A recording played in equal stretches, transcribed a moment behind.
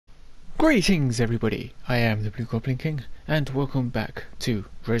Greetings everybody, I am the Blue Goblin King and welcome back to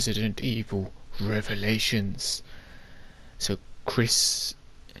Resident Evil Revelations. So Chris,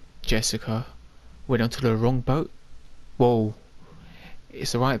 Jessica went onto the wrong boat. Whoa,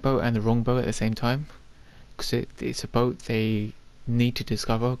 it's the right boat and the wrong boat at the same time, because it's a boat they need to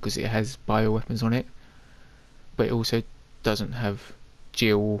discover because it has bioweapons on it, but it also doesn't have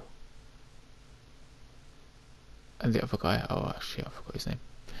Jill and the other guy. Oh shit, I forgot his name.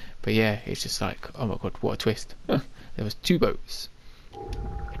 But yeah, it's just like, oh my god, what a twist. There was two boats.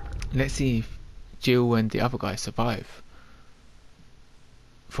 Let's see if Jill and the other guy survive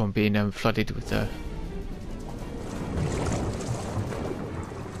from being flooded with the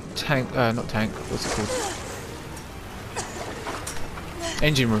tank, not tank, what's it called?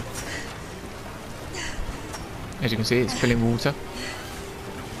 Engine room. As you can see, it's filling with water.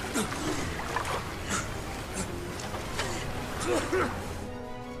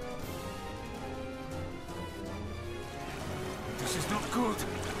 This is not good.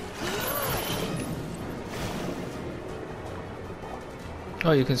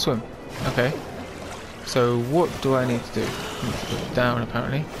 Oh, you can swim. Okay. So what do I need to do? I need to go down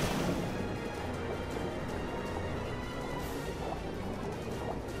apparently.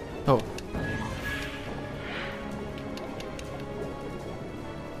 Oh.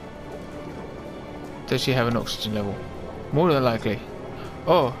 Does she have an oxygen level? More than likely.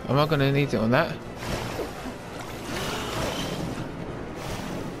 Oh, am I going to need it on that?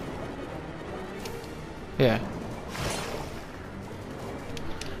 Yeah.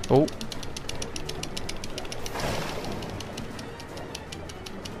 Oh.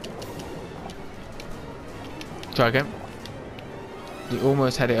 Try again. You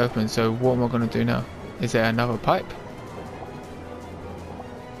almost had it open, so what am I going to do now? Is there another pipe?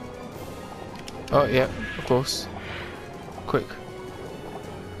 Oh, yeah, of course. Quick.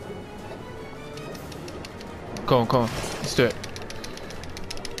 Come on, let's do it.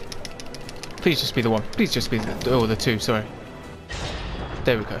 Please just be the one. Please just be the two, sorry.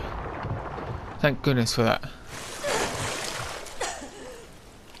 There we go. Thank goodness for that.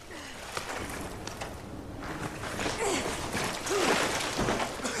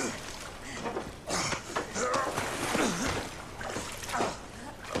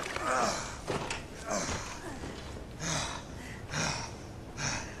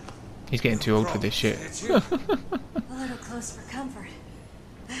 He's getting too old for this shit. A little close for comfort.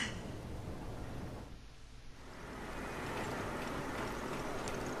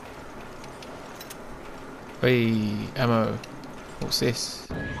 Hey, ammo. What's this?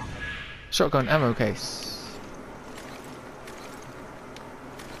 Shotgun ammo case.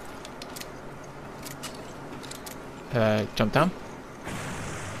 Jump down.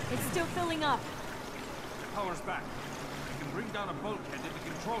 It's still filling up. Power's back. You can bring down a bulkhead in the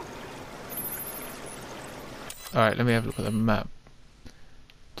control room. Alright, let me have a look at the map.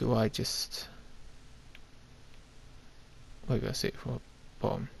 Do I just... Maybe I see it from the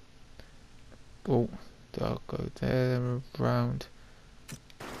bottom. Oh, do I go there, around?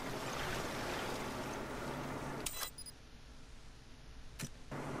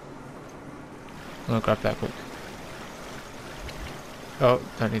 I'm gonna grab that quick. Oh,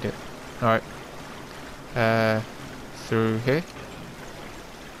 don't need it. Alright. Through here.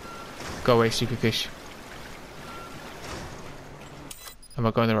 Go away, stupid fish. Am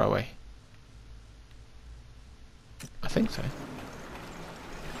I going the right way? I think so.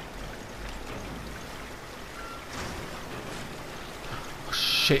 Oh,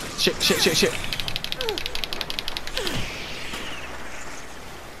 shit.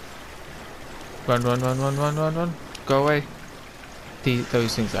 Run. Go away.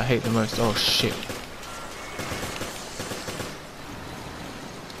 Those things I hate the most. Oh shit.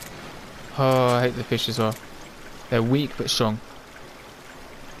 Oh, I hate the fish as well. They're weak but strong.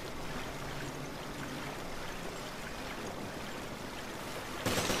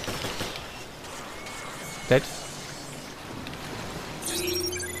 Dead?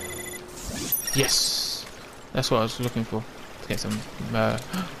 Yes! That's what I was looking for. To get some,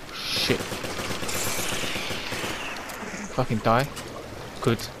 shit. Fucking die.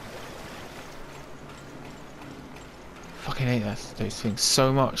 Good. Fucking hate those things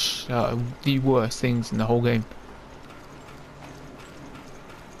so much. The worst things in the whole game.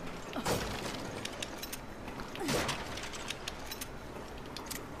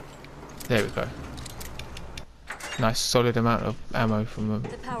 There we go. Nice solid amount of ammo from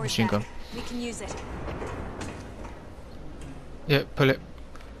a machine gun. We can use it. Yep, pull it.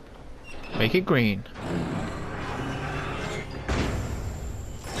 Make it green.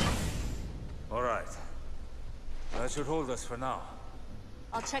 All right. That should hold us for now.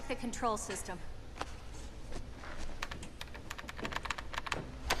 I'll check the control system.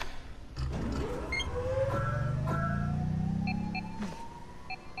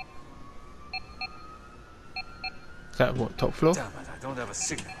 Is that what, top floor? Damn it, I don't have a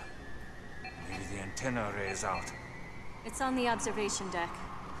signal. Maybe the antenna array is out. It's on the observation deck.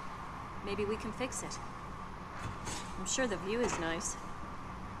 Maybe we can fix it. I'm sure the view is nice.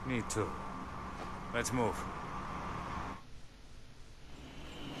 Me too. Let's move.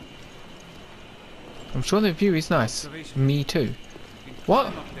 I'm sure the view is nice. Me too. What?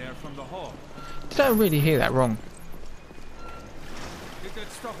 Up there from the hall. Did I really hear that wrong? Get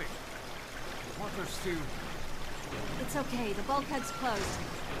that stopping. Water's too. It's okay, the bulkhead's closed.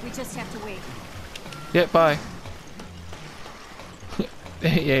 We just have to wait. Yeah, bye.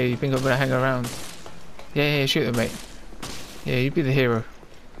 Yeah, you think I'm gonna hang around? Yeah, yeah, shoot them, mate. Yeah, you be the hero.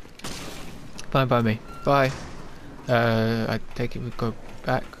 Fine by me. Bye. I take it we go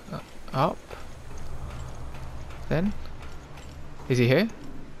back up. Then? Is he here?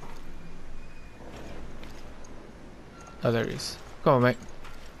 Oh, there he is. Go on, mate.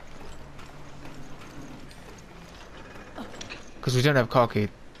 Because we don't have car key.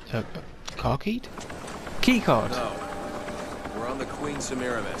 Car keyed? Key card. No. We're on the Queen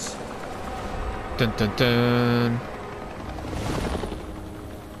Semiramis. Dun dun dun.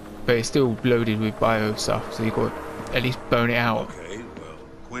 But it's still loaded with bio stuff, so you got to at least burn it out. Okay, well,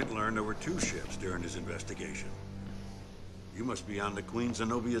 Quint learned there were 2 ships during his investigation. You must be on the Queen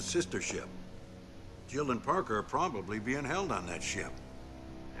Zenobia's sister ship. Jill and Parker are probably being held on that ship.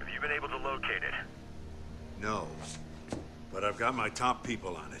 Have you been able to locate it? No, but I've got my top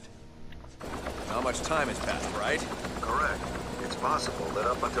people on it. Not much time has passed, right? Correct. It's possible that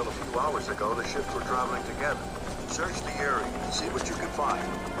up until a few hours ago, the ships were traveling together. Search the area, see what you can find.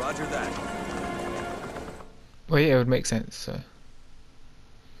 Roger that. Well, yeah, it would make sense, so.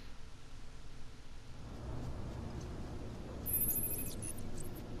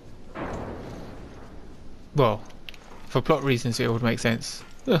 Well, for plot reasons it would make sense.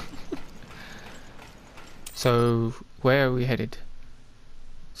 So, where are we headed?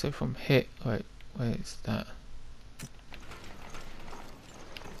 So from here, wait, where is that?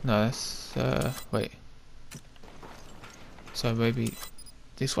 No, that's, wait. So maybe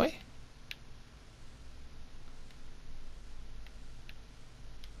this way?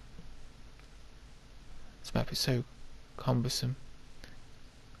 This map is so cumbersome.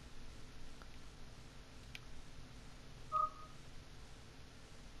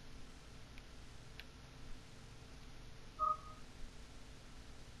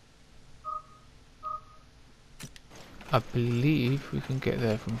 I believe we can get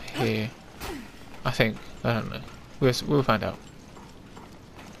there from here. I think. I don't know. We'll find out.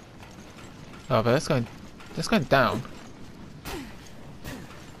 Oh, but that's going down.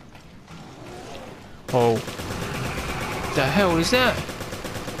 Oh, the hell is that?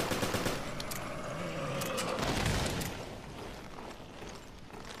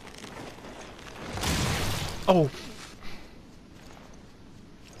 Oh.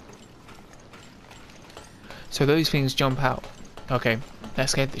 So those things jump out. Okay, that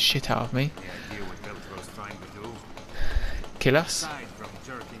scared the shit out of me. The idea what Velcro's trying to do. Kill us? Aside from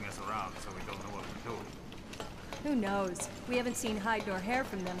jerking us around so we don't know what we're doing. Who knows? We haven't seen hide nor hair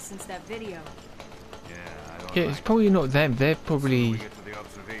from them since that video. Yeah, I don't Yeah, like it's probably not them. They're When probably we get to the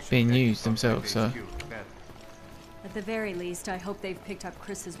observation being deck, used we'll themselves, update so. HQ. Better. At the very least, I hope they've picked up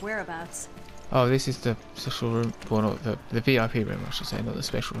Chris's whereabouts. Oh, this is the special room. Well, not the VIP room, I should say, not the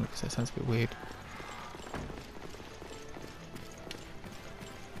special room, because that sounds a bit weird.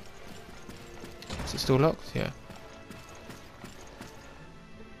 Is it still locked? Yeah.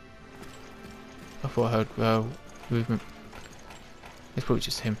 I thought I heard movement. It's probably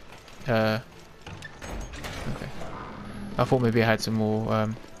just him. Okay. I thought maybe I had some more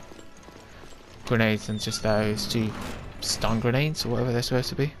grenades and just those 2 stun grenades or whatever they're supposed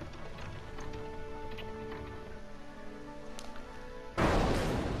to be.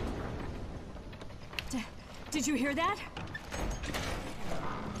 Did you hear that?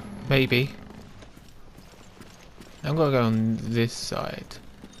 Maybe. I'm gonna go on this side,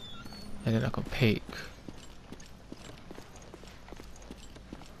 and then I can peek.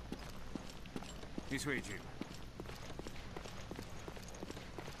 This way, Jim.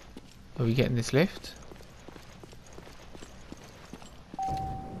 Are we getting this lift?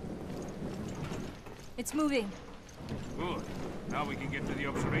 It's moving. Good. Now we can get to the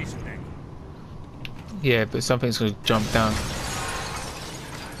observation deck. Yeah, but something's gonna jump down.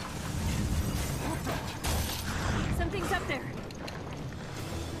 Something's up there.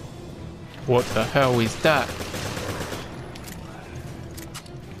 What the hell is that?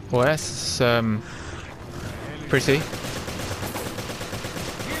 Well, that's pretty. Get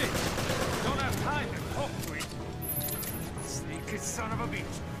it! Don't have time to talk to it. Sneaky son of a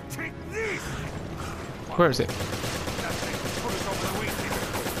bitch! Take this! Where is it? That thing put us over the weekend.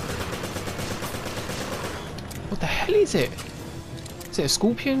 What the hell is it? Is it a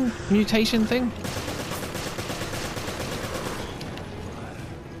scorpion mutation thing?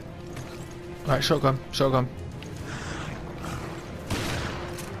 Right, shotgun, shotgun.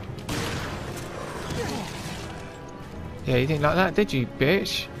 Yeah, you didn't like that, did you,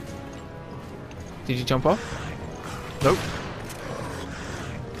 bitch? Did you jump off? Nope.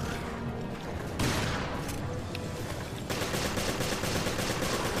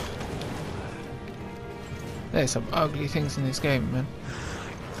 There's some ugly things in this game, man.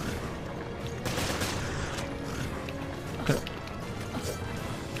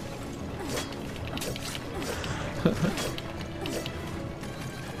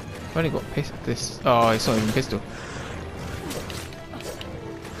 I've only got this. Oh, it's not even pistol.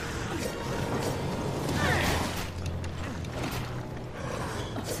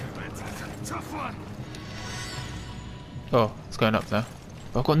 Tough one! Oh, it's going up now.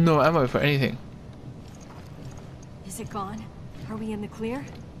 But I've got no ammo for anything. Is it gone? Are we in the clear?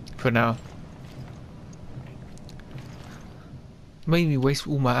 For now. Made me waste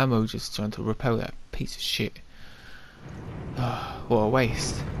all my ammo just trying to repel that piece of shit. Oh, what a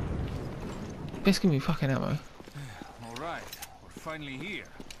waste. Just give me fucking ammo. Alright, we're finally here.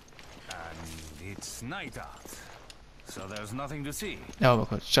 And it's night out. So there's nothing to see. Oh my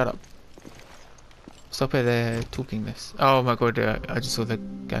god, shut up. Stop it there talking this. Oh my god, I just saw the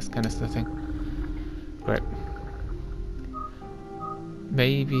gas canister thing. Great.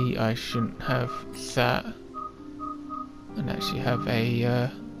 Maybe I shouldn't have that and actually have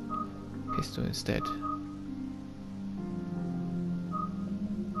a pistol instead.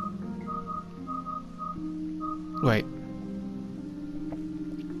 Wait.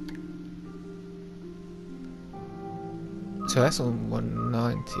 So that's on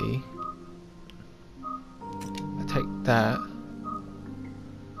 190. I take that.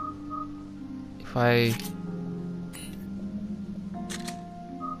 If I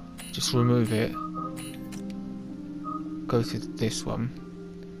just remove it, go to this one.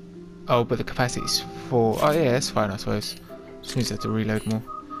 Oh, but the capacity is 4. Oh yeah, that's fine, I suppose. Just means I have to reload more.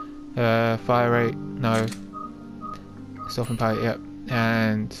 Fire rate, no. Stop and power, yep.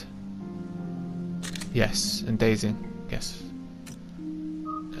 And yes, and dazing, yes.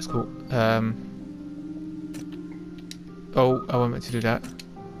 That's cool. Oh, I wasn't meant to do that.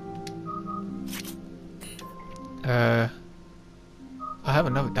 I have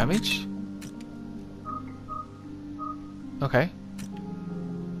another damage. Okay.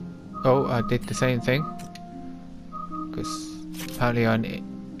 Oh, I did the same thing. Because apparently I'm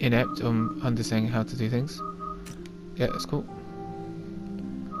inept on understanding how to do things. Yeah, that's cool.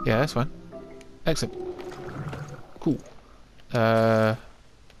 Yeah, that's fine. Excellent. Cool. Oh,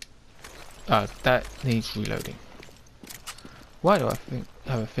 that needs reloading. Why do I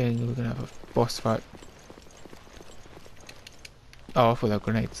have a feeling we're gonna have a boss fight? Oh, I thought they were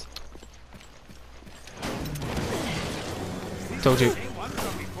grenades. Told you. One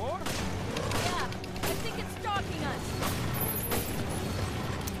from before? Yeah, I think it's stalking us.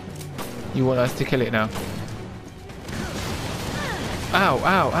 You want us to kill it now? Ow,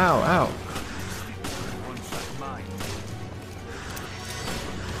 ow, ow, ow. One's like mine.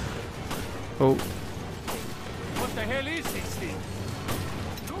 Oh, What the hell is this thing?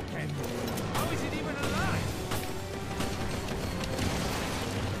 Look at it. How is it even alive?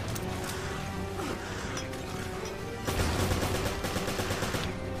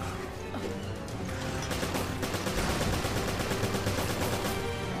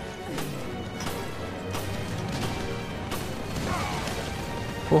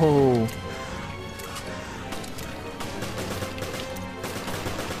 oh.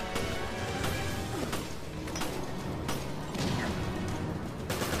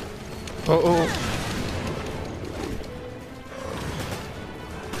 Oh, oh.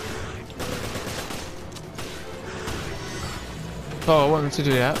 Oh, I wanted to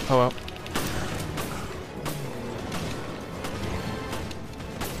do that. Oh well.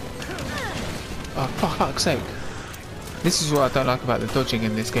 Oh, for fuck's sake. This is what I don't like about the dodging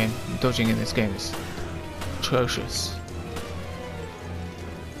in this game. The dodging in this game is atrocious.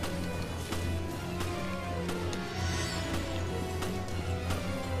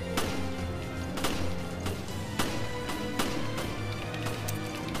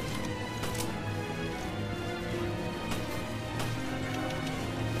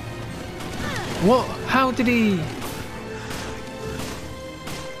 What? How did he?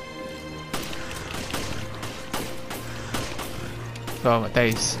 Oh my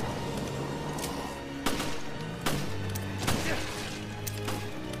days.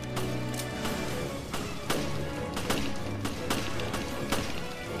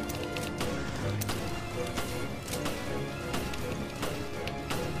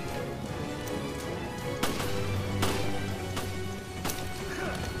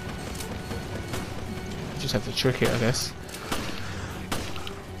 Just have to trick it, I guess.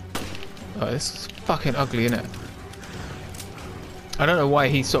 Oh, this is fucking ugly, isn't it? I don't know why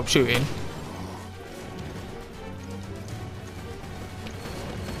he stopped shooting.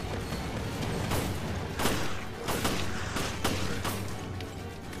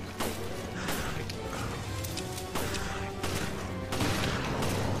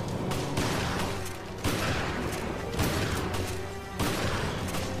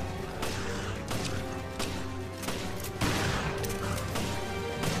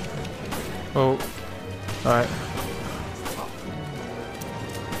 Oh, alright.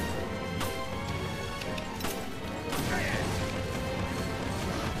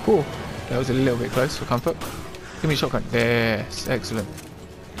 Cool. That was a little bit close for comfort. Give me a shotgun. Yes, excellent.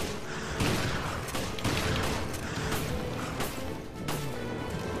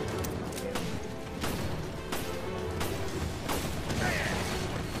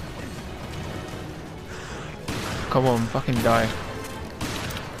 Come on, fucking die.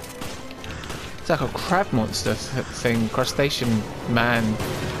 It's like a crab monster thing, crustacean man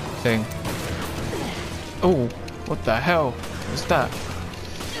thing. Oh, what the hell was that?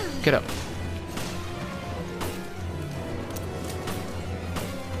 Get up.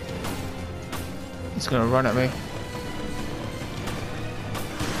 He's gonna run at me.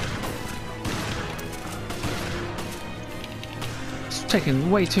 It's taking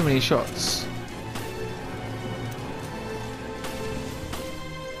way too many shots.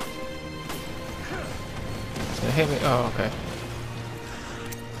 It's gonna hit me. Oh, okay.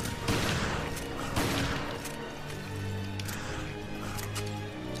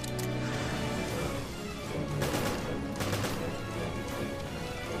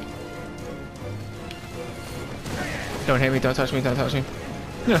 Don't hit me, don't touch me, don't touch me.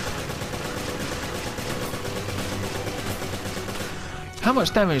 Yeah. How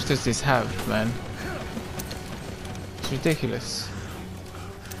much damage does this have, man? It's ridiculous.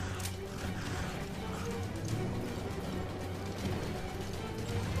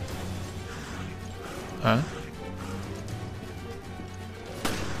 Huh?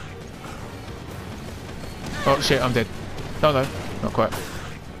 Oh shit, I'm dead. No, no, not quite.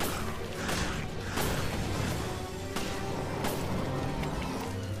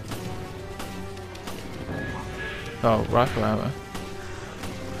 Oh, rifle ammo.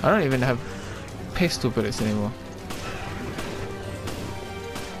 I don't even have pistol bullets anymore.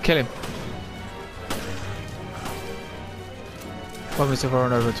 Kill him. What happens if I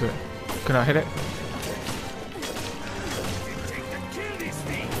run over to it? Can I hit it?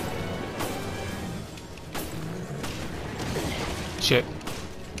 Shit.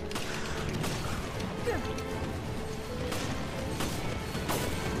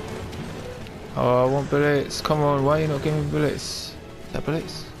 Oh, I want bullets. Come on, why are you not giving me bullets? Is that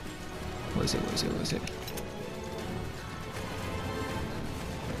bullets? What is it? What is it? What is it?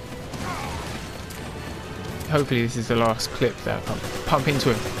 Hopefully this is the last clip that I can pump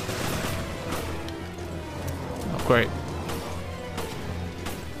into him. Oh, great.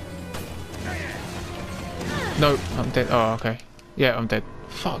 No, I'm dead. Oh, okay. Yeah, I'm dead.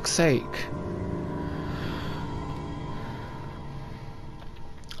 Fuck's sake.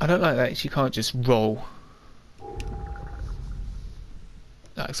 I don't like that she can't just roll.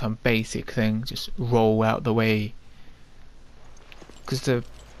 Like some basic thing, just roll out the way. Because the...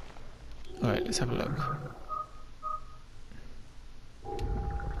 Alright, let's have a look.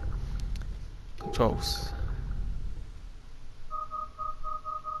 Controls.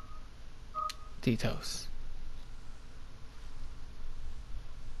 Details.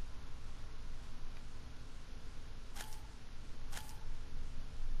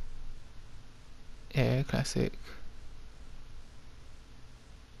 Yeah, classic.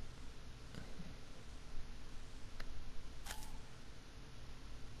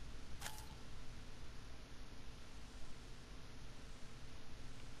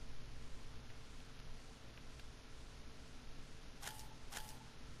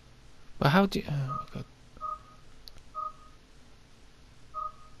 But how do you... Oh my god.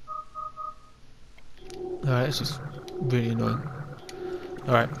 Alright, it's just really annoying.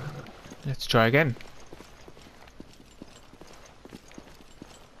 Alright, let's try again.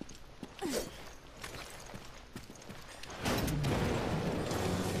 Is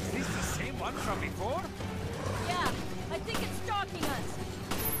this the same one from before? Yeah, I think it's stalking us.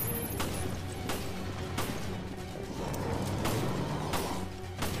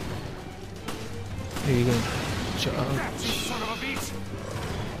 Here you go. Shut up. That's you son of a bitch!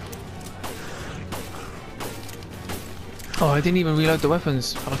 Oh, I didn't even reload the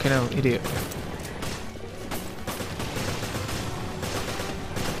weapons. Fucking hell, idiot.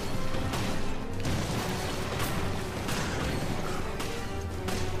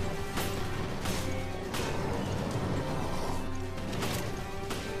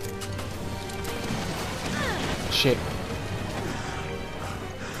 Shit.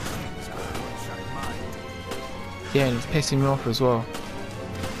 Yeah, and it's pissing me off as well.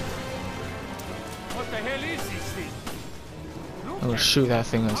 What the hell is this thing? I'm gonna shoot that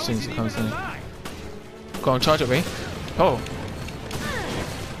thing as soon as it comes in. Go on, charge at me. Oh.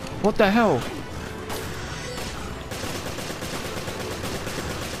 What the hell?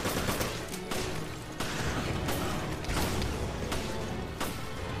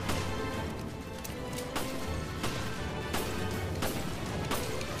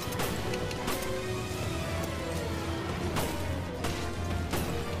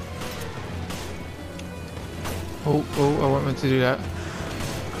 Oh, I want me to do that.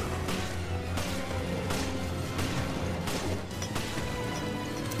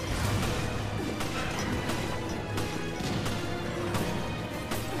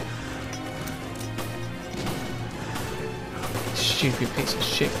 Stupid piece of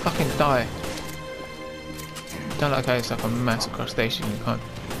shit. Fucking die. Don't like how it's like a massive crustacean and you can't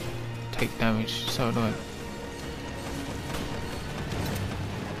take damage. So annoying.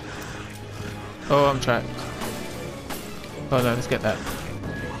 Oh, I'm trapped. Oh no, let's get that.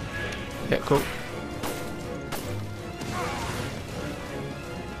 Yeah, cool.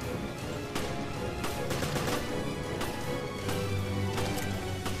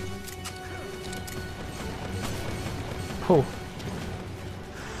 Cool.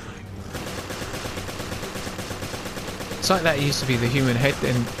 It's like that used to be the human head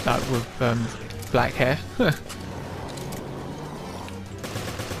in that with black hair.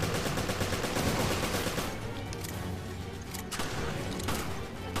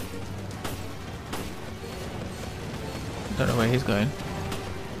 Don't know where he's going.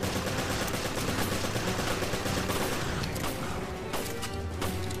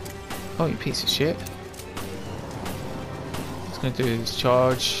 Oh, you piece of shit. He's gonna do his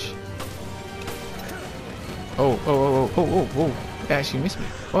charge. Oh. It actually missed me.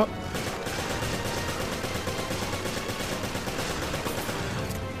 What?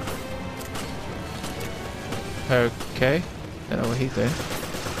 Okay. Don't know what he's doing.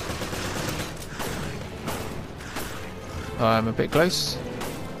 I'm a bit close.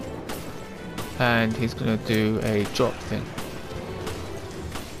 And he's gonna do a drop thing.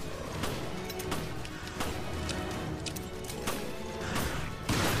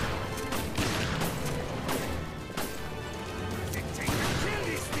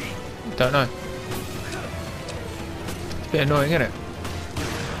 Don't know. It's a bit annoying, isn't it?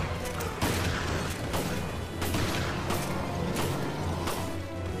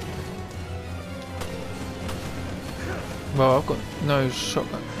 Well, I've got no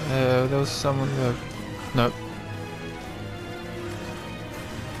shotgun. There was someone there. Nope.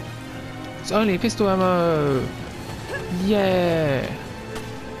 It's only pistol ammo! Yeah!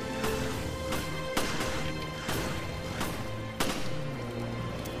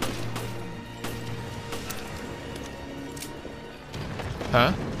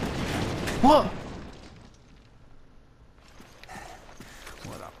 Huh? What?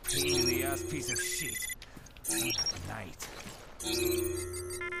 What a pain in the ass piece of shit. Night.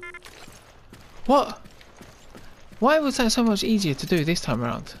 What? Why was that so much easier to do this time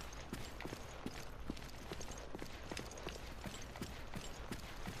around?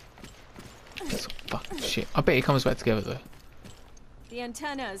 That's fucking shit. I bet he comes back together though. The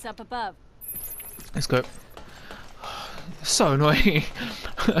antenna is up above. Let's go. So annoying.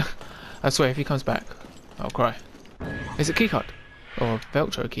 I swear if he comes back, I'll cry. Is it keycard? Or a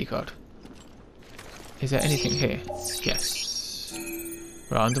Velcro keycard? Is there anything here? Yes.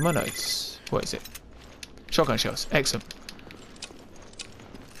 Right under my notes. What is it? Shotgun shells. Excellent.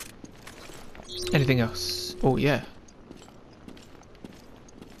 Anything else? Oh yeah.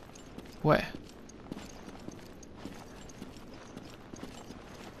 Where?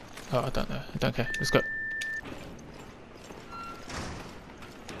 Oh, I don't know. I don't care. Let's go.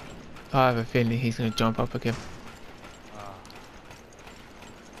 I have a feeling he's going to jump up again.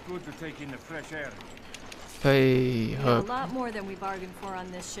 Good to take in the fresh air. Hey, We have a lot more than we bargained for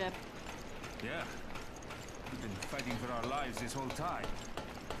on this ship. Yeah. We've been fighting for our lives this whole time.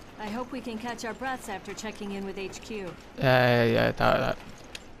 I hope we can catch our breaths after checking in with HQ. Yeah, that.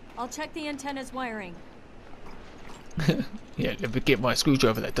 I'll check the antenna's wiring. Yeah, let me get my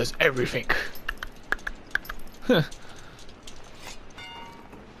screwdriver that does everything.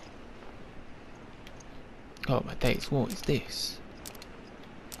 Oh my days, what is this?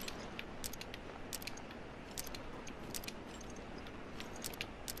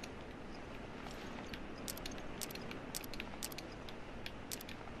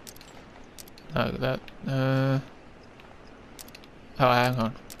 No, that, oh, hang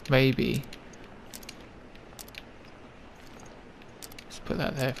on, maybe. Let's put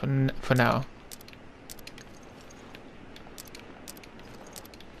that there for now.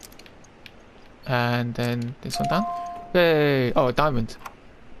 And then this one down. Yay! Oh, a diamond.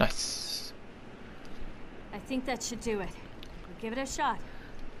 Nice. I think that should do it. We'll give it a shot.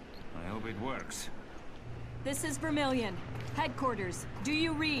 I hope it works. This is Vermilion. Headquarters. Do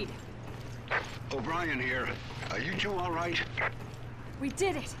you read? O'Brien here. Are you two all right? We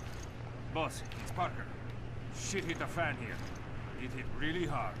did it! Boss, it's Parker. Shit hit the fan here. It hit really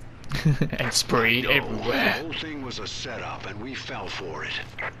hard. And sprayed The everywhere. whole thing was a setup, and we fell for it.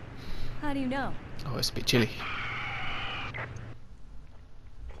 How do you know? Oh, it's a bit chilly.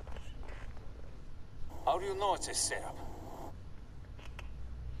 How do you know it's a setup?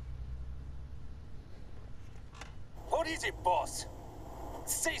 What is it, boss?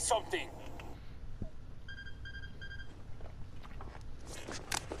 Say something!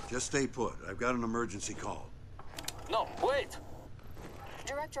 Just stay put. I've got an emergency call. No, wait!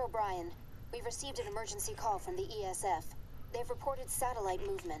 Director O'Brien, we've received an emergency call from the ESF. They've reported satellite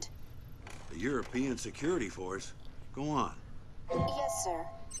movement. The European Security Force? Go on. Yes, sir.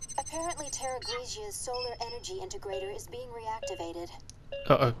 Apparently Terra Grigia's solar energy integrator is being reactivated.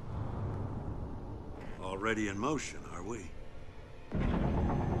 Uh-oh. Already in motion, are we?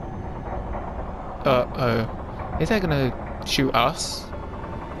 Uh-oh. Is that gonna shoot us?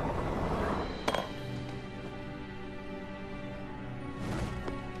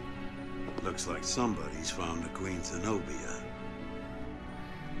 Looks like somebody's found the Queen Zenobia.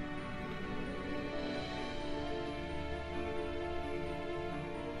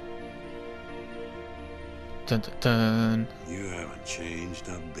 Dun dun dun. You haven't changed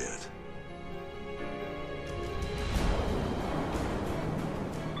a bit.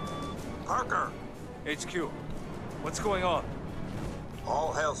 Parker! HQ, what's going on?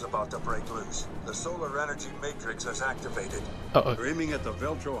 All hell's about to break loose. The solar energy matrix has activated. Uh-oh. They're aiming at the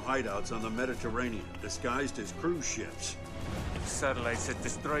Veltro hideouts on the Mediterranean, disguised as cruise ships. Satellites that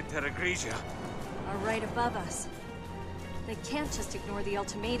destroyed Terra Grigia. Are right above us. They can't just ignore the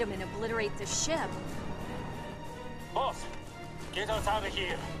ultimatum and obliterate the ship. Boss, get us out of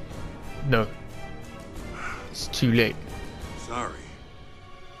here. No. It's too late. Sorry.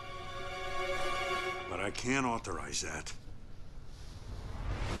 But I can't authorize that.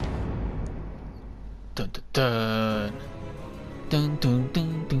 Dun dun dun. Dun dun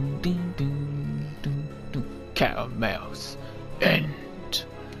dun dun dun dun dun dun. Cat and mouse. End.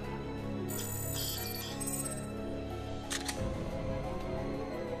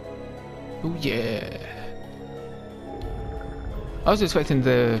 Oh yeah. I was expecting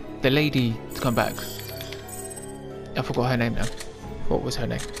the lady to come back. I forgot her name now. What was her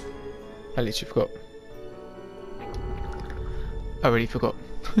name? I literally forgot. I really forgot.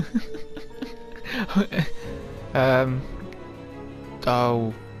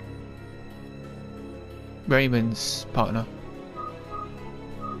 Oh, Raymond's partner.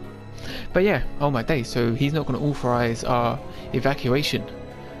 But yeah, oh my days, so he's not going to authorize our evacuation.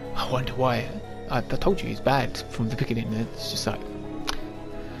 I wonder why. I told you he's bad from the beginning. It's just like,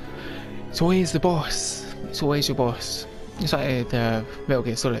 it's always the boss. It's always your boss. It's like Metal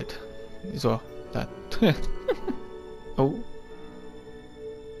Gear Solid as well. That. Oh.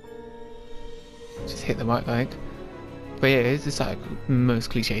 Just hit the mic, I think. But yeah, it's just like the most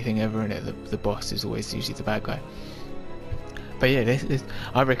cliche thing ever, isn't it? The boss is always usually the bad guy. But yeah,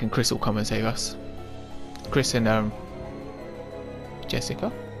 I reckon Chris will come and save us. Chris and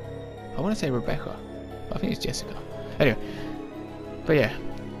Jessica. I want to say Rebecca. I think it's Jessica. Anyway, but yeah,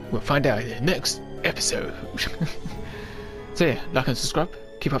 we'll find out in the next episode. So yeah, like and subscribe.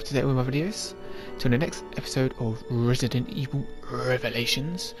 Keep up to date with my videos. Till the next episode of Resident Evil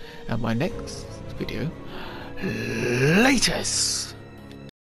Revelations, and my next video. Latest.